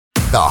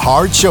The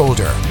Hard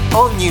Shoulder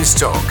on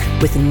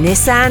Newstalk. With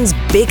Nissan's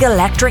big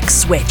electric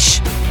switch.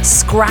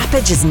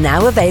 Scrappage is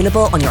now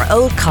available on your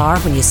old car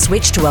when you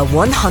switch to a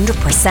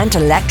 100%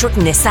 electric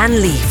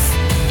Nissan Leaf.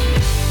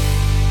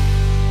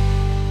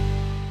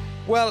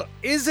 Well,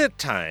 is it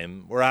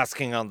time, we're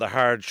asking on The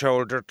Hard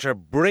Shoulder, to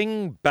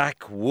bring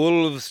back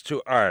wolves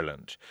to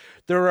Ireland?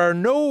 There are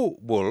no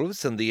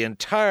wolves in the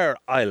entire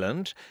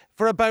island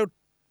for about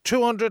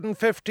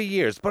 250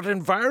 years, but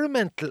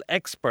environmental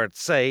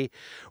experts say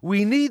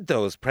we need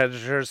those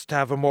predators to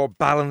have a more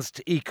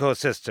balanced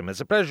ecosystem. It's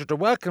a pleasure to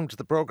welcome to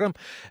the programme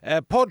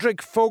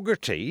Padraic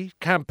Fogarty,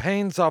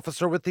 Campaigns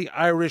Officer with the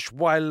Irish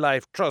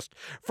Wildlife Trust.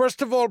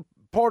 First of all,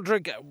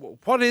 Padraic,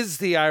 what is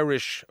the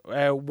Irish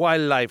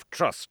Wildlife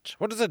Trust?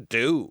 What does it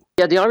do?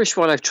 Yeah, the Irish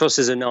Wildlife Trust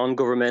is a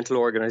non-governmental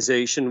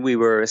organisation. We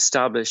were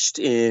established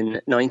in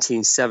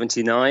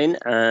 1979,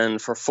 and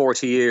for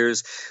 40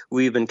 years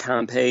we've been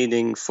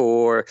campaigning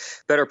for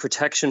better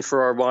protection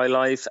for our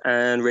wildlife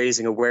and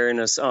raising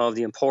awareness of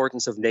the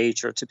importance of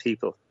nature to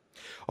people.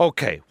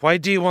 OK, why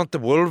do you want the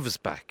wolves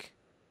back?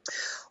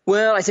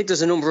 Well, I think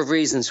there's a number of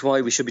reasons why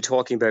we should be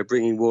talking about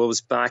bringing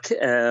wolves back.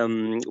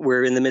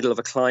 We're in the middle of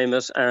a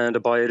climate and a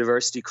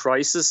biodiversity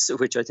crisis,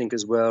 which I think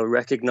is well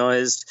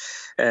recognised.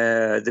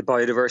 The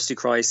biodiversity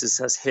crisis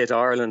has hit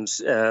Ireland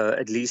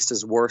at least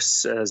as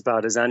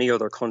bad as any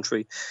other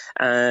country.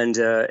 And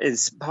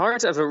it's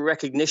part of a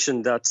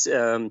recognition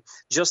that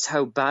just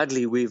how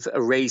badly we've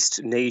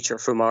erased nature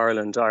from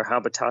Ireland. Our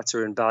habitats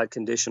are in bad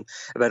condition.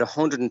 About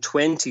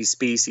 120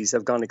 species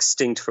have gone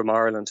extinct from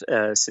Ireland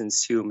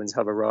since humans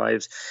have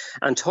arrived.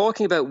 And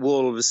talking about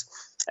wolves,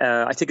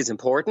 I think it's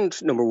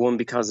important, number one,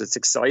 because it's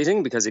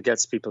exciting, because it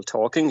gets people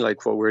talking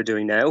like what we're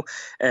doing now.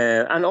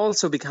 And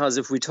also because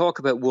if we talk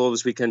about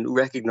wolves, we can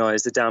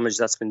recognise the damage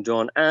that's been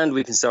done and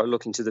we can start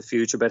looking to the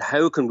future about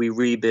how can we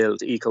rebuild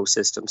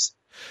ecosystems.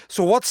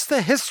 So what's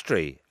the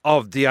history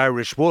of the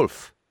Irish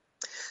wolf?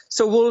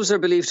 So wolves are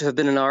believed to have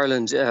been in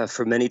Ireland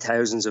for many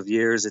thousands of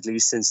years, at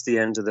least since the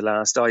end of the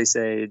last ice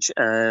age.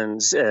 And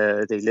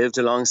they lived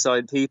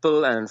alongside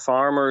people and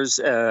farmers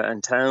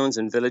and towns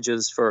and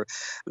villages for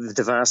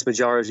the vast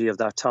majority of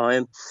that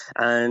time.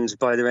 And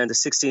by the end of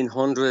the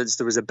 1600s,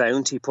 there was a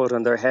bounty put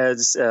on their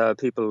heads.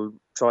 People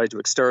tried to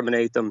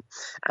exterminate them.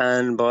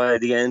 And by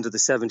the end of the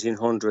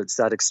 1700s,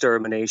 that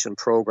extermination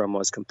program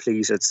was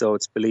completed. So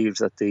it's believed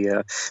that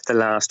the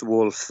last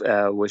wolf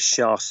was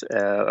shot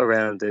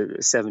around the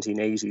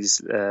 1780s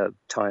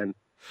time.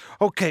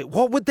 OK,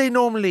 what would they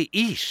normally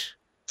eat?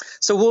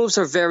 So wolves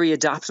are very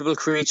adaptable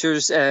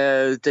creatures.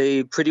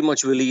 They pretty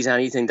much will eat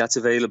anything that's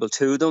available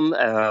to them.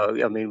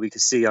 I mean, we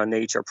can see on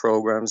nature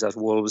programs that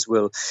wolves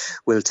will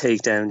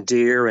take down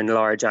deer and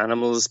large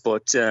animals,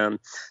 but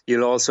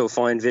you'll also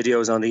find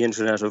videos on the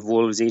internet of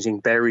wolves eating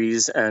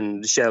berries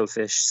and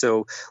shellfish.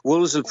 So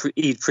wolves will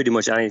eat pretty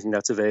much anything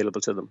that's available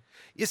to them.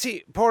 You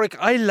see, Padraic,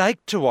 I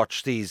like to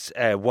watch these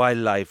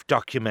wildlife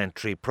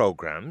documentary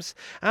programs,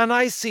 and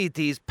I see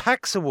these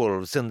packs of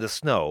wolves in the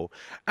snow,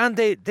 and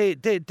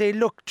they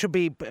look to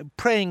be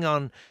preying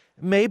on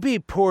maybe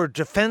poor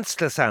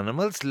defenceless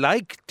animals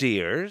like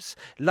deers,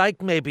 like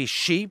maybe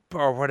sheep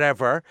or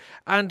whatever.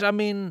 And I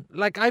mean,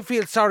 like, I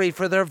feel sorry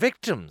for their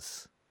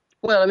victims.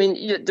 Well, I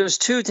mean, there's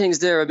two things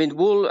there. I mean,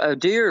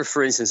 deer,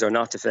 for instance, are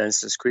not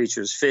defenseless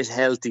creatures. Fit,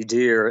 healthy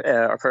deer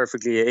are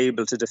perfectly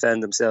able to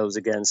defend themselves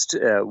against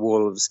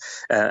wolves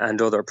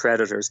and other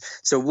predators.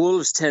 So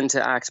wolves tend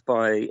to act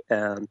by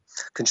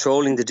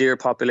controlling the deer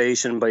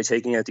population, by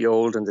taking out the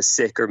old and the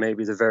sick or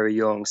maybe the very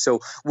young. So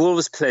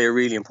wolves play a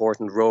really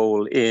important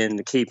role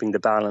in keeping the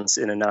balance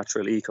in a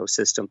natural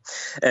ecosystem.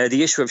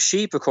 The issue of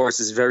sheep, of course,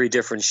 is very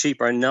different.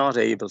 Sheep are not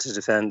able to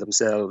defend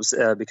themselves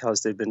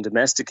because they've been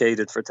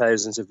domesticated for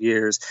thousands of years.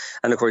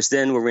 And of course,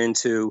 then we're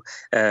into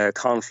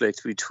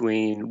conflict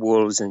between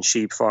wolves and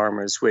sheep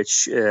farmers,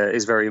 which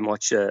is very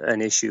much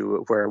an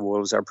issue where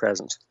wolves are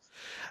present.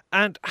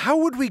 And how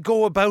would we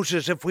go about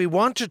it if we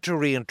wanted to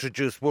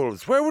reintroduce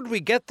wolves? Where would we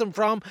get them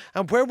from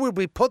and where would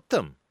we put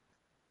them?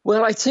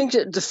 Well, I think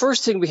the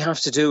first thing we have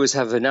to do is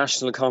have a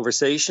national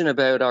conversation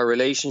about our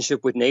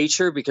relationship with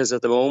nature, because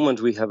at the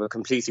moment we have a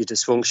completely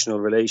dysfunctional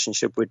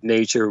relationship with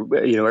nature.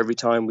 You know, every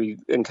time we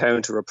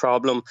encounter a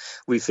problem,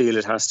 we feel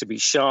it has to be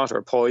shot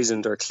or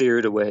poisoned or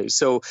cleared away.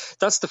 So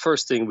that's the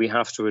first thing we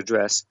have to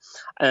address.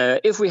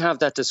 If we have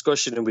that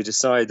discussion and we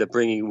decide that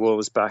bringing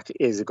wolves back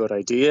is a good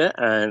idea,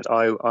 and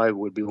I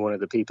would be one of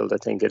the people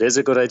that think it is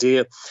a good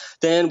idea,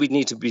 then we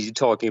need to be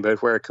talking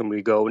about where can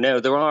we go. Now,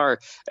 there are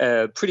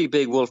pretty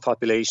big wolf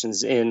populations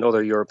in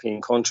other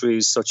European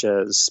countries, such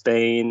as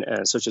Spain,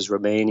 such as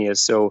Romania.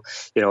 So,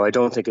 you know, I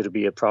don't think it'll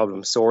be a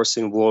problem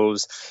sourcing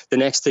wolves. The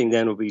next thing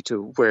then will be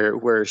to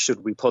where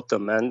should we put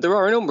them? And there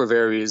are a number of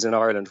areas in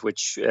Ireland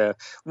which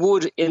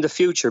would, in the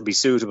future, be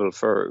suitable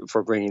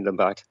for bringing them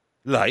back.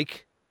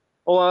 Like?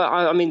 Oh,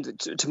 I mean,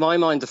 to my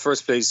mind, the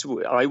first place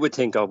I would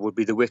think of would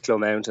be the Wicklow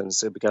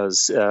Mountains,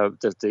 because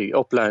the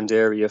upland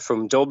area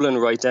from Dublin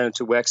right down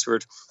to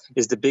Wexford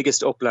is the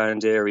biggest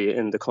upland area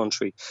in the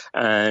country.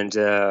 And,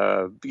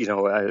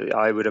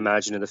 I would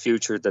imagine in the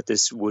future that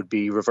this would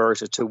be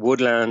reverted to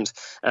woodland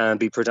and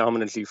be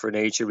predominantly for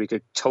nature. We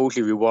could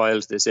totally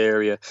rewild this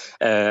area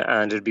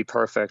and it'd be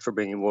perfect for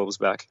bringing wolves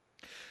back.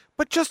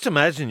 But just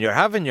imagine you're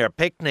having your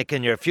picnic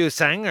and your few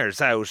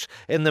sangers out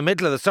in the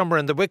middle of the summer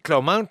in the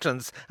Wicklow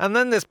Mountains, and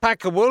then this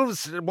pack of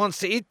wolves wants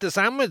to eat the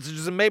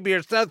sandwiches and maybe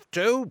yourself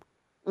too.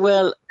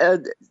 Well,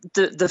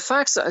 the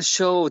facts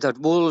show that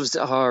wolves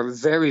are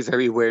very,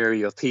 very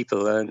wary of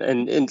people.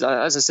 And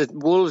as I said,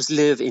 wolves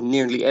live in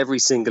nearly every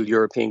single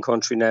European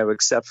country now,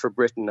 except for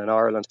Britain and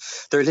Ireland.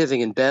 They're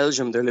living in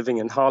Belgium, they're living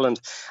in Holland,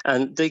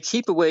 and they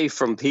keep away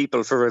from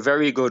people for a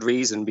very good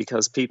reason,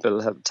 because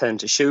people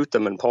tend to shoot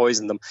them and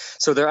poison them.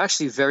 So they're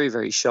actually very,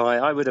 very shy.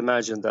 I would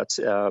imagine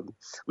that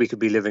we could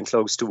be living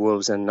close to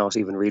wolves and not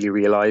even really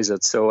realize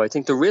it. So I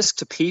think the risk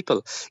to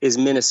people is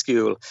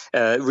minuscule.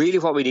 Really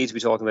what we need to be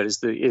talking about is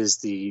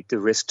the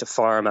risk to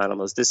farm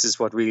animals. This is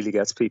what really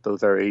gets people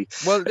very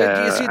Well,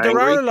 you see, there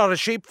angry. are a lot of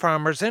sheep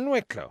farmers in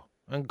Wicklow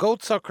and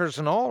goat suckers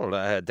and all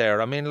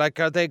there. I mean,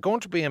 are they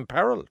going to be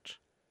imperiled?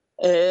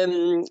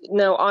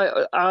 Now,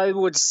 I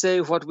would say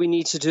what we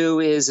need to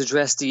do is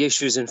address the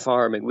issues in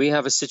farming. We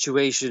have a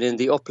situation in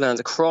the uplands,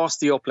 across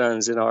the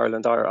uplands in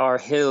Ireland. Our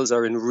hills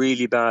are in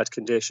really bad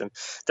condition.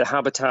 The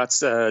habitats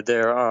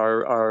there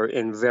are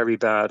in very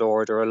bad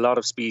order. A lot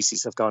of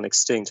species have gone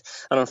extinct.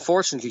 And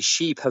unfortunately,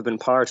 sheep have been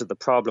part of the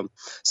problem.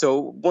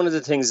 So one of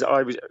the things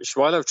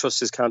Wildlife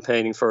Trust is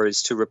campaigning for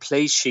is to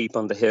replace sheep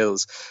on the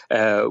hills.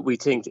 We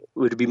think it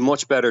would be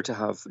much better to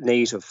have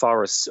native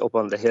forests up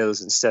on the hills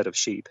instead of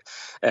sheep.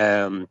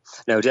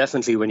 Now,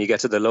 definitely when you get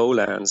to the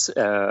lowlands,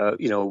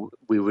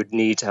 we would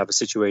need to have a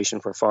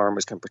situation where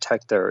farmers can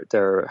protect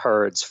their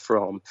herds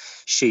from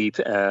sheep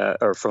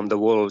or from the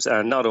wolves,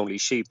 and not only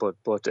sheep,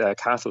 but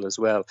cattle as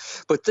well.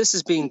 But this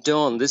is being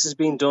done. This is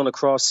being done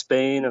across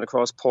Spain and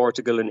across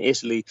Portugal and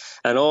Italy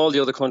and all the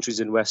other countries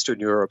in Western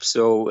Europe.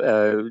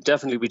 So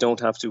definitely we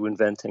don't have to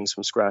invent things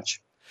from scratch.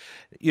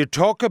 You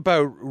talk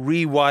about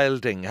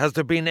rewilding. Has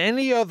there been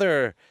any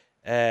other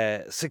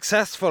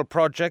successful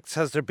projects?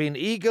 Has there been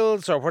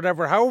eagles or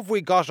whatever? How have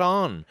we got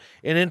on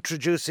in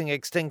introducing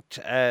extinct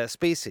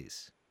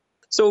species?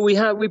 So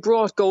we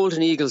brought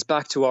golden eagles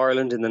back to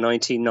Ireland in the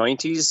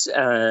 1990s,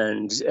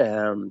 and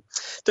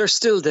they're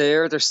still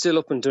there. They're still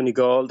up in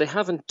Donegal. They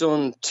haven't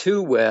done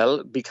too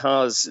well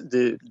because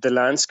the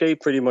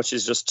landscape pretty much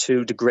is just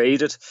too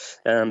degraded.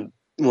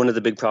 One of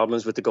the big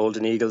problems with the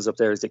golden eagles up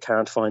there is they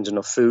can't find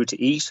enough food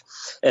to eat.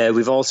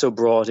 We've also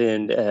brought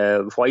in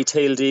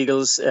white-tailed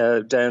eagles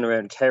down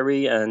around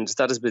Kerry, and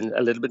that has been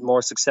a little bit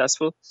more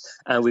successful.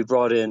 And we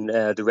brought in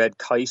the red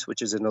kite,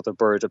 which is another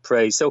bird of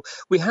prey. So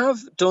we have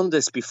done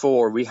this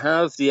before. We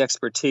have the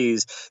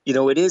expertise.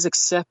 It is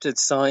accepted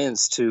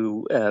science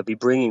to be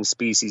bringing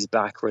species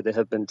back where they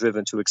have been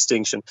driven to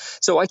extinction.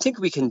 So I think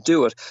we can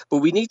do it, but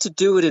we need to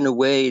do it in a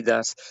way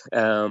that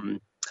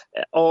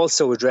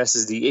also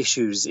addresses the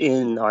issues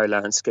in our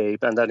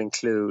landscape, and that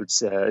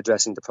includes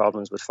addressing the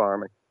problems with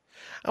farming.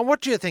 And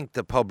what do you think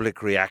the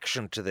public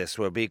reaction to this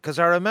will be? Because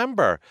I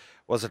remember,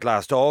 was it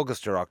last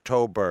August or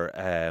October,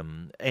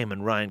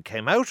 Eamon Ryan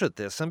came out at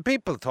this and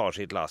people thought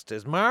he'd lost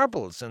his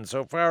marbles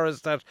insofar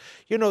as that,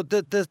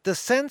 the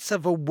sense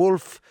of a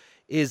wolf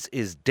is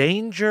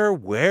danger,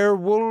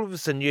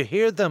 werewolves, and you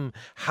hear them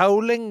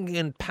howling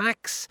in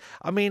packs.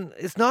 I mean,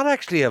 it's not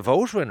actually a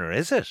vote winner,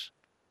 is it?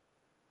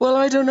 Well,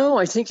 I don't know.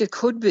 I think it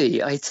could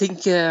be. I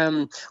think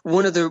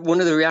one of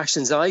the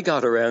reactions I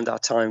got around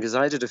that time, because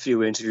I did a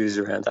few interviews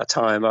around that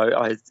time,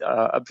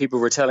 people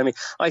were telling me,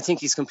 I think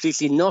he's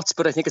completely nuts,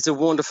 but I think it's a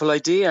wonderful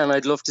idea and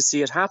I'd love to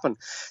see it happen.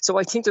 So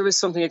I think there is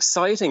something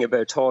exciting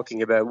about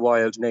talking about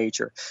wild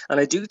nature. And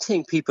I do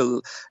think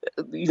people,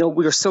 we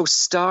are so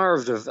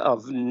starved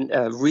of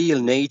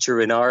real nature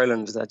in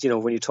Ireland that,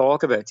 when you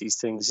talk about these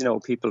things,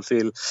 people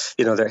feel,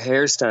 their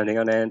hair standing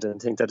on end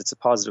and think that it's a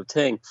positive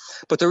thing.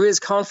 But there is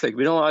conflict.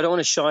 I don't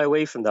want to shy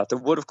away from that. There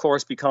would, of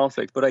course, be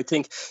conflict. But I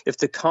think if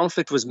the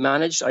conflict was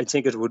managed, I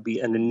think it would be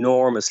an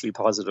enormously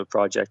positive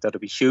project that would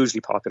be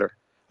hugely popular.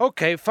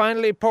 Okay,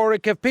 finally,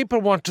 Padraic, if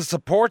people want to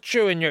support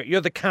you and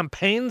you're the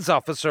campaigns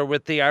officer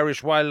with the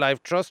Irish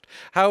Wildlife Trust,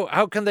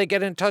 how can they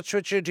get in touch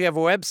with you? Do you have a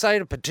website,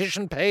 a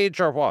petition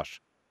page, or what?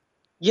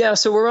 Yeah,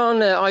 so we're on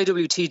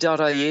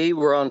iwt.ie,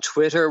 we're on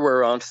Twitter,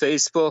 we're on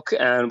Facebook,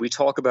 and we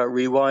talk about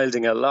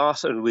rewilding a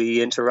lot and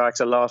we interact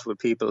a lot with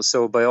people.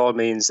 So by all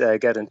means,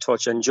 get in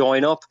touch and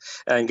join up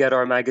and get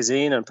our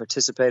magazine and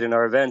participate in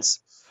our events.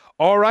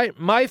 All right,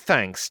 my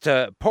thanks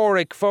to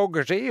Padraic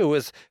Fogarty, who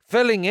is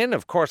filling in,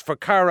 of course, for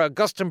Cara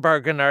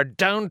Gustenberg in our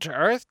Down to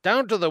Earth,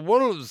 Down to the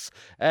Wolves.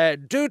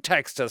 Do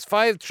text us,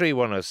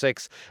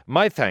 53106.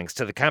 My thanks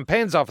to the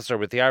campaigns officer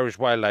with the Irish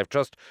Wildlife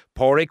Trust,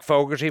 Padraic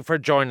Fogarty, for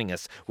joining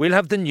us. We'll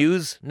have the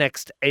news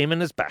next.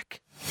 Eamon is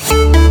back.